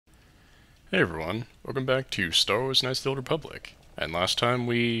Hey everyone, welcome back to Star Wars Knights of the Old Republic. And last time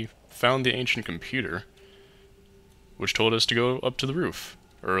we found the ancient computer, which told us to go up to the roof,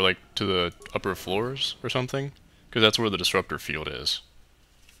 or like to the upper floors or something, because that's where the Disruptor field is.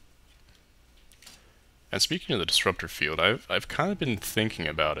 And speaking of the Disruptor field, I've kind of been thinking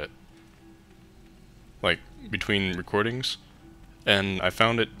about it, like between recordings, and I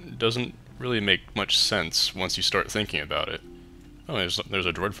found it doesn't really make much sense once you start thinking about it. Oh, there's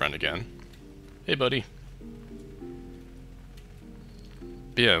a droid friend again. Hey, buddy.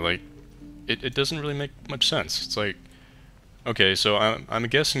 But yeah, like, it doesn't really make much sense. It's like, okay, so I'm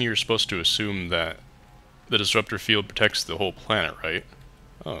guessing you're supposed to assume that the disruptor field protects the whole planet, right?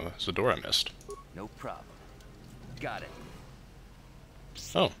 Oh, there's a door I missed. No problem. Got it.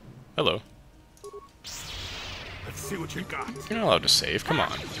 Oh, hello. Let's see what you got. You're not allowed to save, come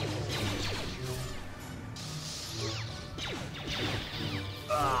on.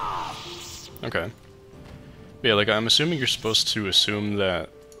 Okay. But yeah, like, I'm assuming you're supposed to assume that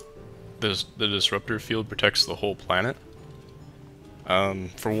the disruptor field protects the whole planet.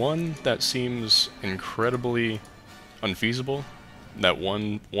 For one, that seems incredibly unfeasible. That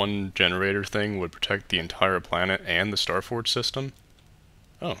one generator thing would protect the entire planet and the Starforge system.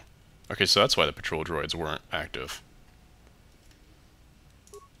 Oh. Okay, so that's why the patrol droids weren't active.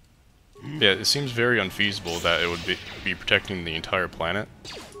 Yeah, it seems very unfeasible that it would be protecting the entire planet.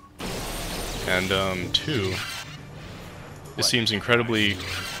 And, two, it seems incredibly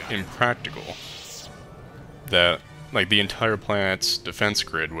impractical that, like, the entire planet's defense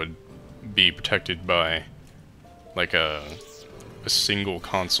grid would be protected by, like, a single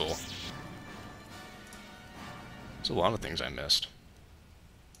console. There's a lot of things I missed.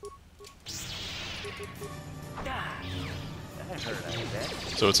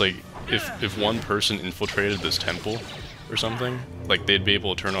 So it's like, if one person infiltrated this temple or something, like, they'd be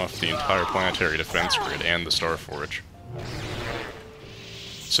able to turn off the entire planetary defense grid and the Starforge.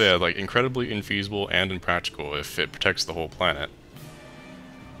 So yeah, like, incredibly infeasible and impractical if it protects the whole planet.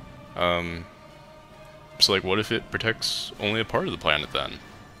 So like, what if it protects only a part of the planet then?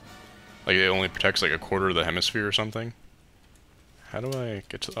 Like, it only protects like a quarter of the hemisphere or something? How do I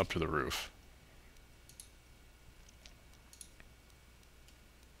get up to the roof?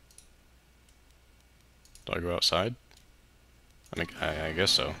 Do I go outside? I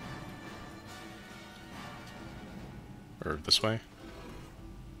guess so. Or this way?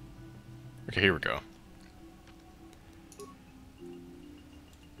 Okay, here we go.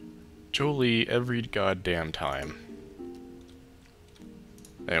 Jolie, every goddamn time.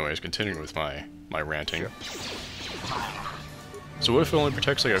 Anyways, continuing with my ranting. So what if it only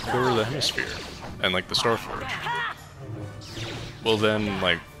protects like a quarter of the hemisphere? And like the Starforge? Well then,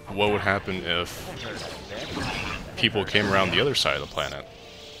 like, what would happen if people came around the other side of the planet?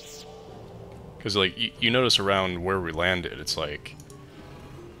 Because, like, you notice around where we landed, it's like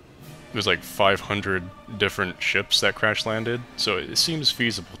there's like 500 different ships that crash landed, so it seems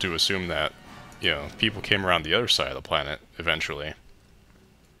feasible to assume that, you know, people came around the other side of the planet eventually.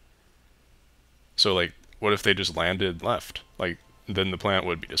 So, like, what if they just landed left? Like, then the planet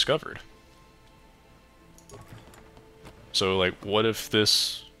would be discovered. So, like, what if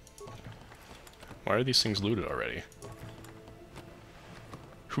this... Why are these things looted already?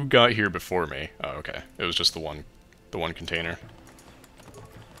 Who got here before me? Oh, okay. It was just the one container.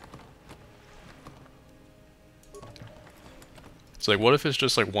 It's like, what if it's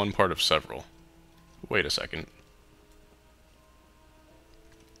just like one part of several? Wait a second.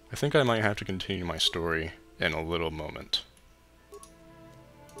 I think I might have to continue my story in a little moment.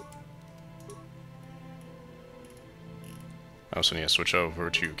 I also need to switch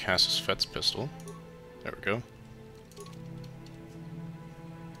over to Cassius Fett's pistol. There we go.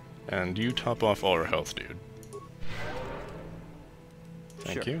 And you top off all our health, dude.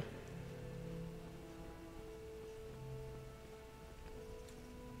 Thank you.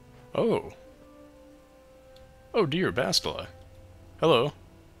 Oh. Oh dear, Bastila. Hello.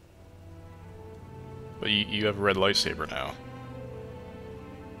 But you have a red lightsaber now.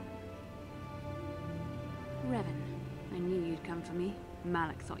 Revan, I knew you'd come for me.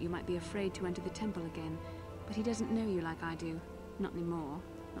 Malak thought you might be afraid to enter the temple again, but he doesn't know you like I do. Not anymore.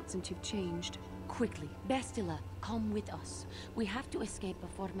 Not since you've changed. Quickly, Bastila, come with us. We have to escape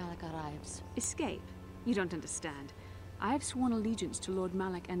before Malak arrives. Escape? You don't understand. I have sworn allegiance to Lord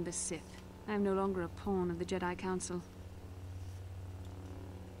Malak and the Sith. I am no longer a pawn of the Jedi Council.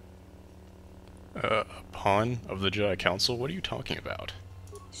 A pawn of the Jedi Council? What are you talking about?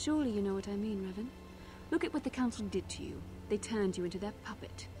 Surely you know what I mean, Revan. Look at what the Council did to you. They turned you into their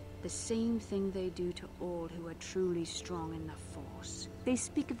puppet. The same thing they do to all who are truly strong in the Force. They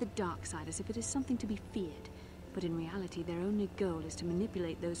speak of the dark side as if it is something to be feared, but in reality their only goal is to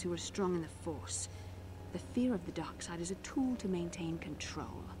manipulate those who are strong in the Force. The fear of the dark side is a tool to maintain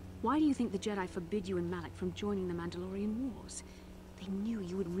control. Why do you think the Jedi forbid you and Malak from joining the Mandalorian Wars? They knew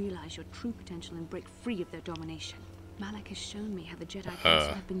you would realize your true potential and break free of their domination. Malak has shown me how the Jedi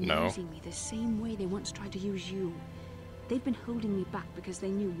Council have been using me the same way they once tried to use you. They've been holding me back because they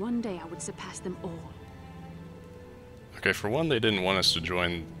knew one day I would surpass them all. Okay, for one, they didn't want us to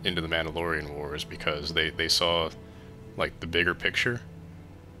join into the Mandalorian Wars because they saw, like, the bigger picture.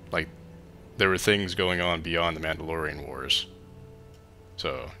 Like, there were things going on beyond the Mandalorian Wars.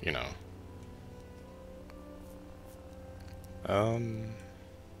 So, you know.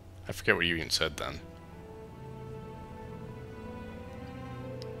 I forget what you even said then.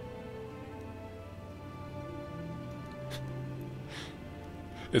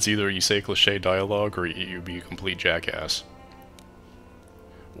 It's either you say cliche dialogue or you be a complete jackass.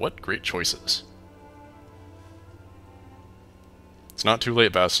 What great choices. It's not too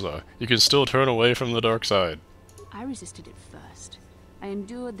late, Bastila. You can still turn away from the dark side. I resisted it first. I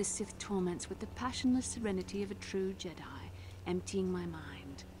endured the Sith torments with the passionless serenity of a true Jedi, emptying my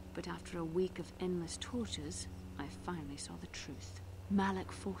mind. But after a week of endless tortures, I finally saw the truth.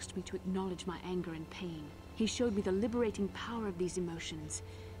 Malak forced me to acknowledge my anger and pain. He showed me the liberating power of these emotions.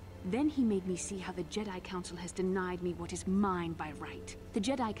 Then he made me see how the Jedi Council has denied me what is mine by right. The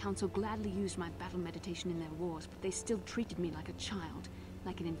Jedi Council gladly used my battle meditation in their wars, but they still treated me like a child,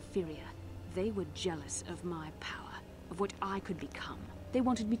 like an inferior. They were jealous of my power, of what I could become. They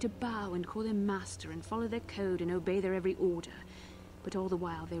wanted me to bow and call them master and follow their code and obey their every order. But all the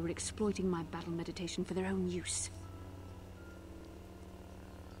while they were exploiting my battle meditation for their own use.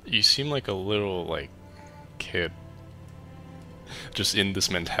 You seem like a little, like, kid. Just in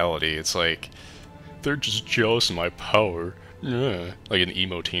this mentality. It's like, they're just jealous of my power. Yeah. Like an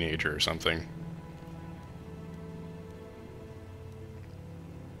emo teenager or something.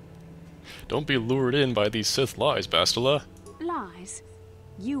 Don't be lured in by these Sith lies, Bastila. Lies?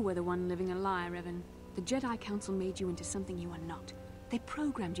 You were the one living a lie, Revan. The Jedi Council made you into something you are not. They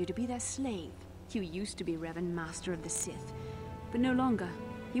programmed you to be their slave. You used to be Revan, Master of the Sith, but no longer.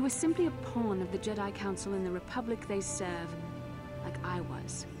 You were simply a pawn of the Jedi Council in the Republic they serve, like I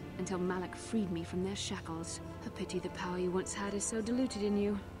was, until Malak freed me from their shackles. A pity the power you once had is so diluted in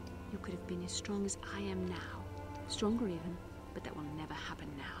you. You could have been as strong as I am now. Stronger even, but that will never happen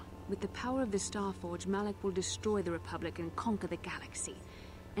now. With the power of the Starforge, Malak will destroy the Republic and conquer the galaxy.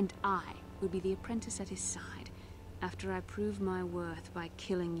 And I will be the apprentice at his side, after I prove my worth by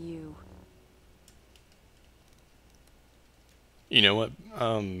killing you. You know what?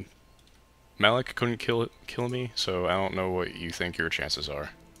 Malak couldn't kill me, so I don't know what you think your chances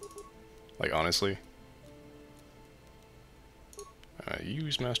are. Like, honestly.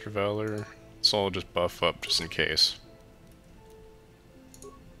 Use Master Valor. So I'll just buff up just in case.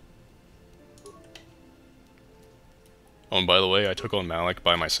 Oh, and by the way, I took on Malak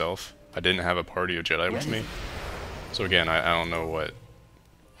by myself. I didn't have a party of Jedi with me. So again, I don't know what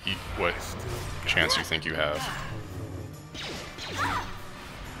chance you think you have.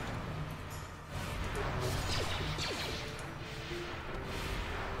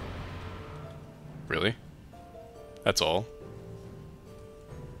 Really? That's all?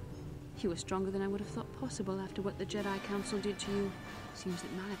 You were stronger than I would have thought possible after what the Jedi Council did to you. Seems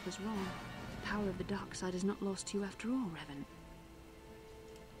that Malak was wrong. The power of the dark side is not lost to you after all,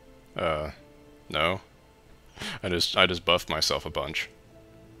 Revan. No. I just buffed myself a bunch.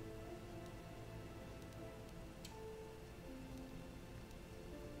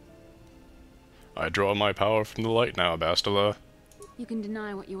 I draw my power from the light now, Bastila. You can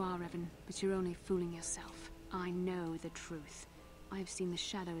deny what you are, Revan, but you're only fooling yourself. I know the truth. I've seen the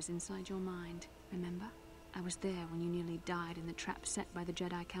shadows inside your mind, remember? I was there when you nearly died in the trap set by the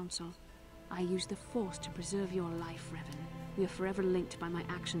Jedi Council. I used the Force to preserve your life, Revan. We are forever linked by my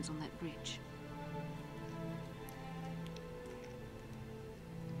actions on that bridge.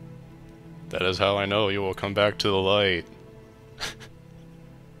 That is how I know you will come back to the light.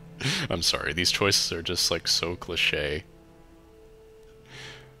 I'm sorry, these choices are just like so cliché.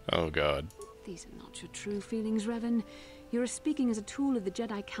 Oh god. These are not your true feelings, Revan. You're speaking as a tool of the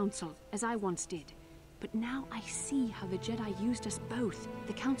Jedi Council, as I once did. But now I see how the Jedi used us both.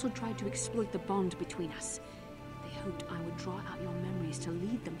 The Council tried to exploit the bond between us. They hoped I would draw out your memories to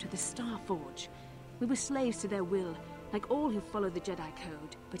lead them to the Starforge. We were slaves to their will, like all who followed the Jedi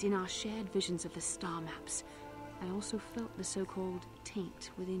Code. But in our shared visions of the star maps, I also felt the so-called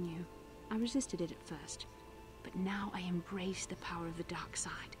taint within you. I resisted it at first, but now I embrace the power of the dark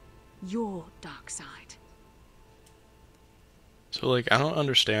side. your dark side. So, like, I don't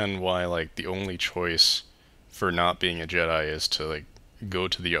understand why, like, the only choice for not being a Jedi is to, like, go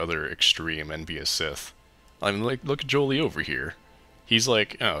to the other extreme and be a Sith. I mean, like, look at Jolie over here. He's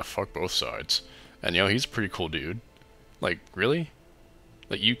like, oh, fuck both sides. And, you know, he's a pretty cool dude. Like, really?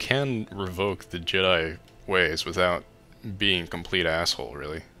 Like, you can revoke the Jedi ways without being a complete asshole,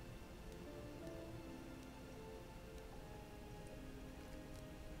 really.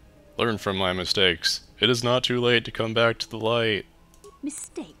 Learn from my mistakes. It is not too late to come back to the light.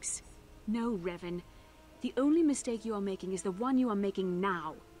 Mistakes? No, Revan. The only mistake you are making is the one you are making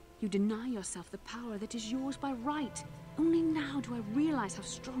now. You deny yourself the power that is yours by right. Only now do I realize how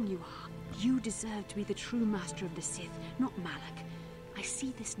strong you are. You deserve to be the true master of the Sith, not Malak. I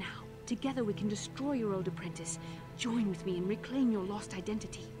see this now. Together we can destroy your old apprentice. Join with me and reclaim your lost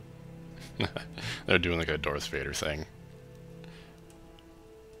identity. They're doing like a Darth Vader thing.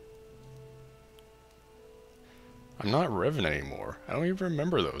 I'm not Revan anymore. I don't even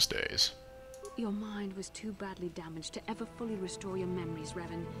remember those days. Your mind was too badly damaged to ever fully restore your memories,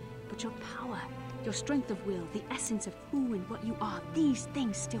 Revan. But your power, your strength of will, the essence of who and what you are, these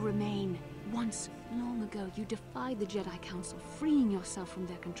things still remain. Once, long ago, you defied the Jedi Council, freeing yourself from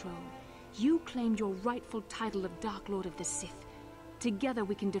their control. You claimed your rightful title of Dark Lord of the Sith. Together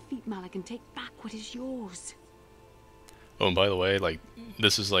we can defeat Malak and take back what is yours. Oh, and by the way, like,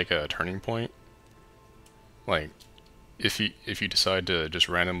 this is like a turning point. Like, if you decide to just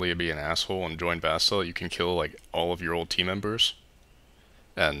randomly be an asshole and join Bastila, you can kill, like, all of your old team members.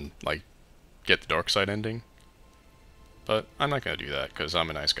 And, like, get the dark side ending. But I'm not gonna do that, because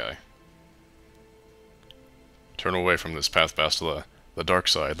I'm a nice guy. Turn away from this path, Bastila. The dark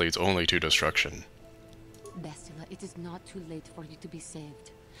side leads only to destruction. Bastila, it is not too late for you to be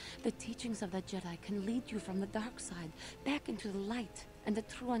saved. The teachings of the Jedi can lead you from the dark side back into the light and the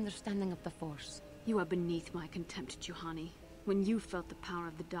true understanding of the Force. You are beneath my contempt, Juhani. When you felt the power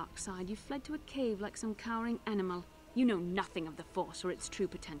of the dark side, you fled to a cave like some cowering animal. You know nothing of the Force or its true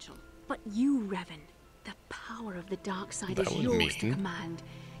potential. But you, Revan, the power of the dark side is yours to command.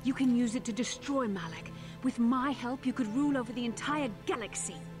 You can use it to destroy Malak. With my help, you could rule over the entire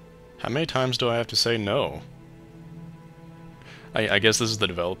galaxy. How many times do I have to say no? I guess this is the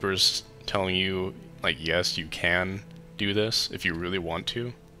developers telling you, like, yes, you can do this if you really want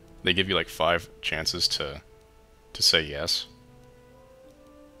to. They give you like 5 chances to say yes.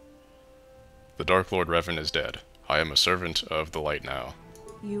 The Dark Lord Revan is dead. I am a servant of the light now.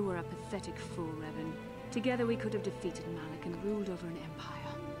 You were a pathetic fool, Revan. Together we could have defeated Malak and ruled over an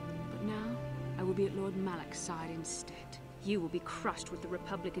empire. But now, I will be at Lord Malak's side instead. You will be crushed with the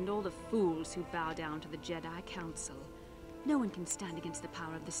Republic and all the fools who bow down to the Jedi Council. No one can stand against the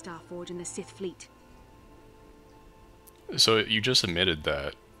power of the Starforge and the Sith fleet. So you just admitted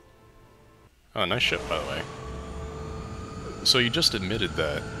that... Oh, nice ship, by the way. So you just admitted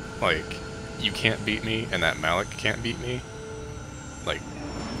that, like, you can't beat me and that Malak can't beat me? Like,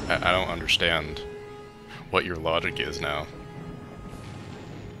 I don't understand what your logic is now.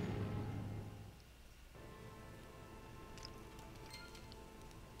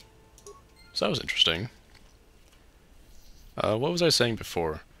 So that was interesting. What was I saying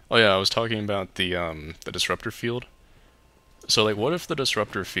before? Oh yeah, I was talking about the Disruptor field. So, like, what if the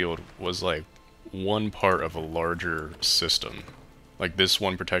Disruptor field was, like, one part of a larger system? Like, this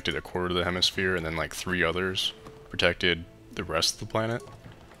one protected a quarter of the hemisphere, and then, like, 3 others protected the rest of the planet?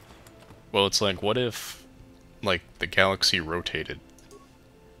 Well, it's like, what if, like, the galaxy rotated?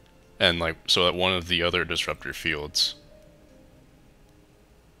 And, like, so that one of the other Disruptor fields...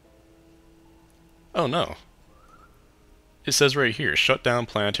 Oh, no. It says right here, shut down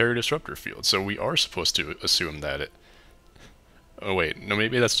planetary disruptor field, so we are supposed to assume that it... Oh wait, no,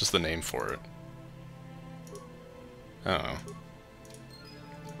 maybe that's just the name for it. I don't know.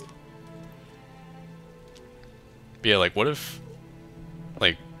 But yeah, like, what if...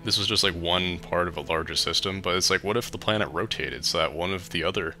 Like, this was just, like, one part of a larger system, but it's like, what if the planet rotated so that one of the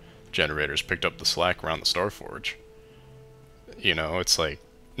other generators picked up the slack around the Starforge? You know, it's like...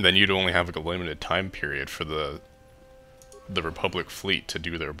 Then you'd only have, like, a limited time period for the Republic fleet to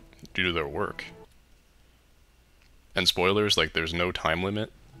do their work. And spoilers, like, there's no time limit.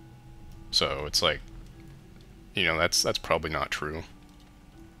 So it's like, you know, that's probably not true.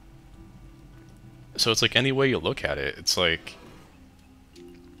 So it's like, any way you look at it, it's like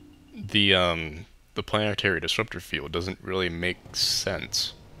the planetary disruptor field doesn't really make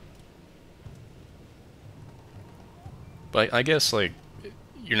sense. But I guess, like,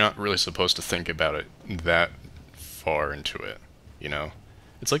 you're not really supposed to think about it that far into it, you know?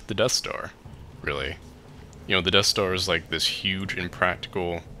 It's like the Death Star, really. You know, the Death Star is like this huge,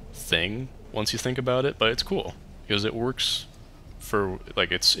 impractical thing once you think about it, but it's cool because it works for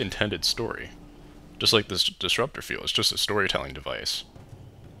like its intended story. Just like this Disruptor field, it's just a storytelling device.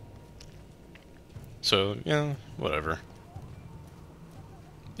 So, yeah, whatever.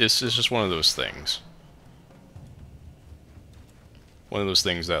 It's just one of those things. One of those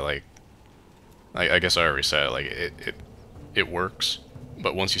things that, like, I guess I already said, like, it works,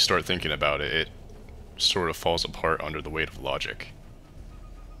 but once you start thinking about it, it sort of falls apart under the weight of logic.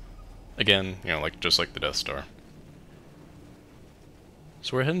 Again, you know, like just like the Death Star.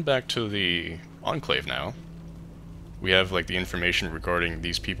 So we're heading back to the Enclave now. We have, like, the information regarding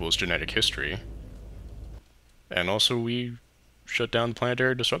these people's genetic history. And also we shut down the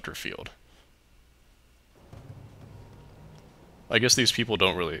planetary disruptor field. I guess these people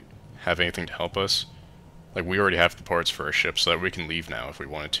don't really have anything to help us. Like, we already have the parts for our ship, so that we can leave now if we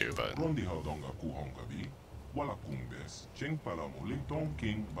wanted to, but...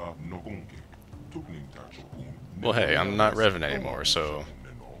 Well, hey, I'm not revving anymore, so...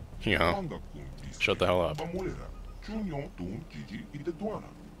 You know, shut the hell up.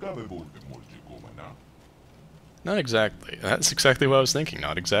 Not exactly. That's exactly what I was thinking,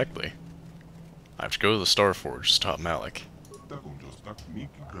 not exactly. I have to go to the Star Forge to stop Malik.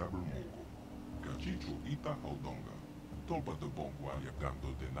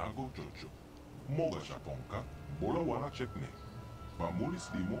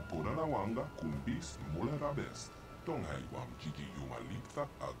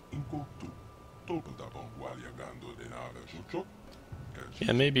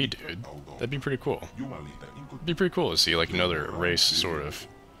 Yeah, maybe, dude. That'd be pretty cool. It'd be pretty cool to see, like, another race sort of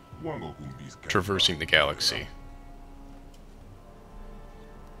traversing the galaxy.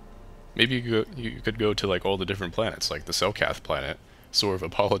 Maybe you could go to, like, all the different planets, like the Selkath planet, sort of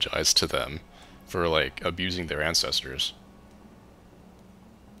apologize to them for, like, abusing their ancestors.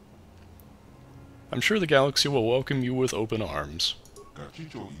 I'm sure the galaxy will welcome you with open arms.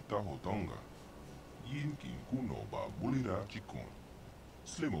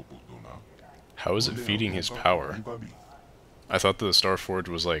 How is it feeding his power? I thought the Star Forge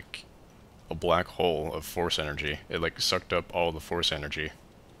was like a black hole of force energy. It like sucked up all the force energy.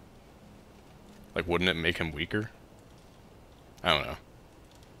 Like, wouldn't it make him weaker? I don't know.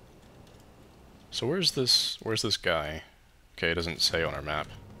 So where's this guy? Okay, it doesn't say on our map.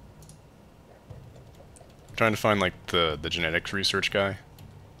 I'm trying to find like the genetics research guy,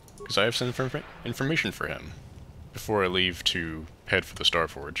 because I have some information for him before I leave to head for the Star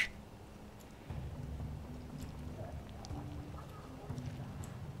Forge.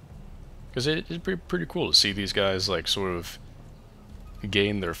 Because it's pretty cool to see these guys, like, sort of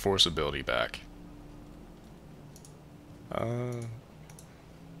gain their force ability back.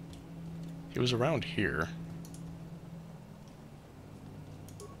 He was around here.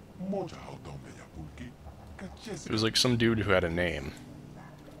 It was like some dude who had a name.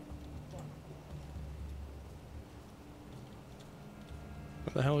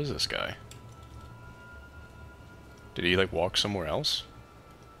 What the hell is this guy? Did he, like, walk somewhere else?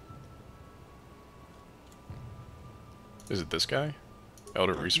 Is it this guy?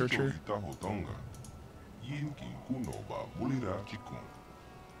 Elder Researcher?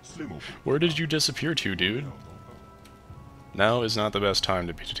 Where did you disappear to, dude? Now is not the best time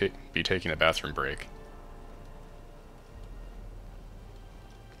to be taking a bathroom break.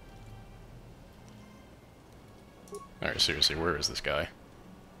 Alright, seriously, where is this guy?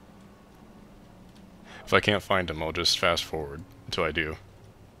 If I can't find him, I'll just fast forward until I do.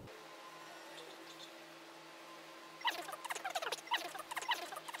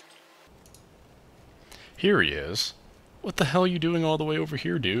 Here he is. What the hell are you doing all the way over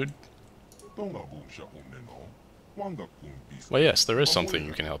here, dude? Well, yes, there is something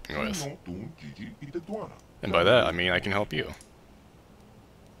you can help me with. And by that, I mean I can help you.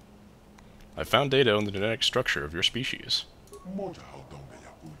 I found data on the genetic structure of your species.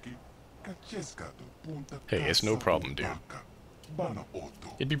 Hey, it's no problem, dude.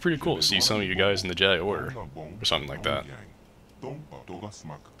 It'd be pretty cool to see some of you guys in the Jedi Order, or something like that.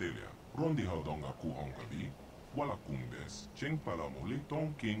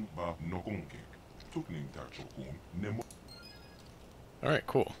 Alright,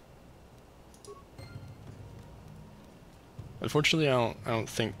 cool. Unfortunately, I don't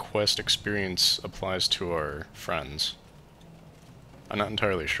think quest experience applies to our friends. I'm not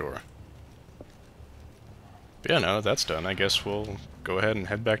entirely sure. But yeah, no, that's done. I guess we'll go ahead and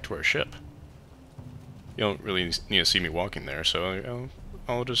head back to our ship. You don't really need to see me walking there, so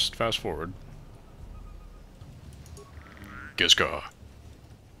I'll just fast forward. Giska.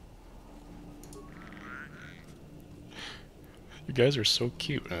 The guys are so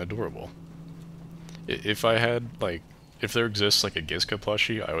cute and adorable. If I had, like, if there exists, like, a Gizka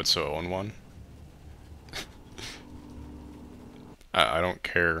plushie, I would so own one. I don't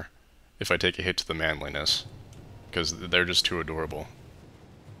care if I take a hit to the manliness, because they're just too adorable.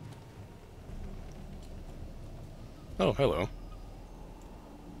 Oh, hello.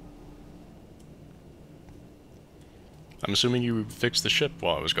 I'm assuming you fixed the ship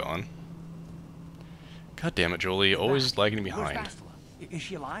while I was gone. God damn it, Jolie, always lagging behind. Where's Bastila? Is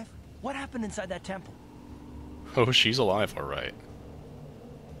she alive? What happened inside that temple? Oh, she's alive, alright.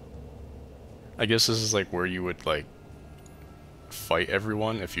 I guess this is like where you would, like, fight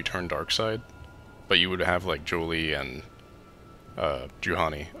everyone if you turn dark side, but you would have, like, Jolie and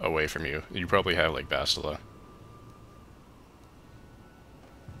Juhani away from you. You probably have, like, Bastila.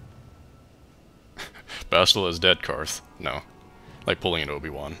 Bastila is dead, Karth. No. Like pulling an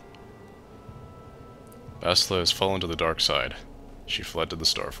Obi-Wan. Bastila has fallen to the dark side. She fled to the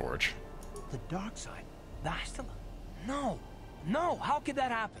Starforge. The dark side? Bastila? No! No! How could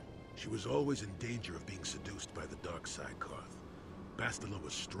that happen? She was always in danger of being seduced by the dark side, Karth. Bastila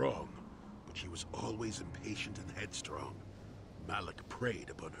was strong, but she was always impatient and headstrong. Malak preyed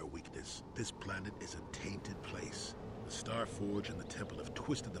upon her weakness. This planet is a tainted place. The Starforge and the Temple have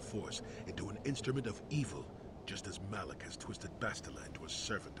twisted the Force into an instrument of evil, just as Malak has twisted Bastila into a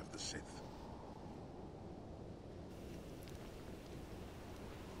servant of the Sith.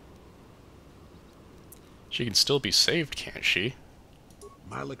 She can still be saved, can't she?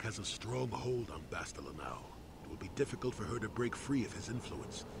 Malak has a strong hold on Bastila now. It will be difficult for her to break free of his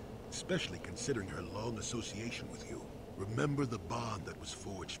influence, especially considering her long association with you. Remember the bond that was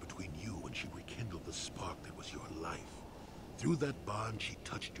forged between you when she rekindled the spark that was your life. Through that bond, she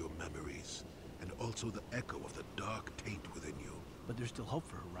touched your memories, and also the echo of the dark taint within you. But there's still hope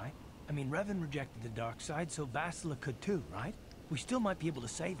for her, right? I mean, Revan rejected the dark side, so Bastila could too, right? We still might be able to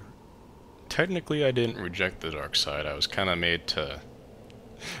save her. Technically, I didn't reject the dark side. I was kind of made to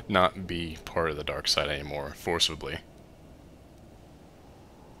not be part of the dark side anymore, forcibly.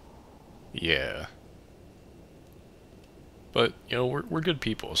 Yeah. But, you know, we're good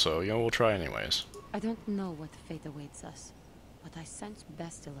people, so, you know, we'll try anyways. I don't know what fate awaits us, but I sense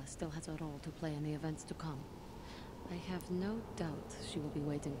Bastila still has a role to play in the events to come. I have no doubt she will be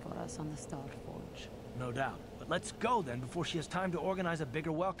waiting for us on the Starforge. No doubt. But let's go then before she has time to organize a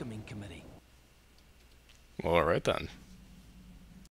bigger welcoming committee. Well, alright then.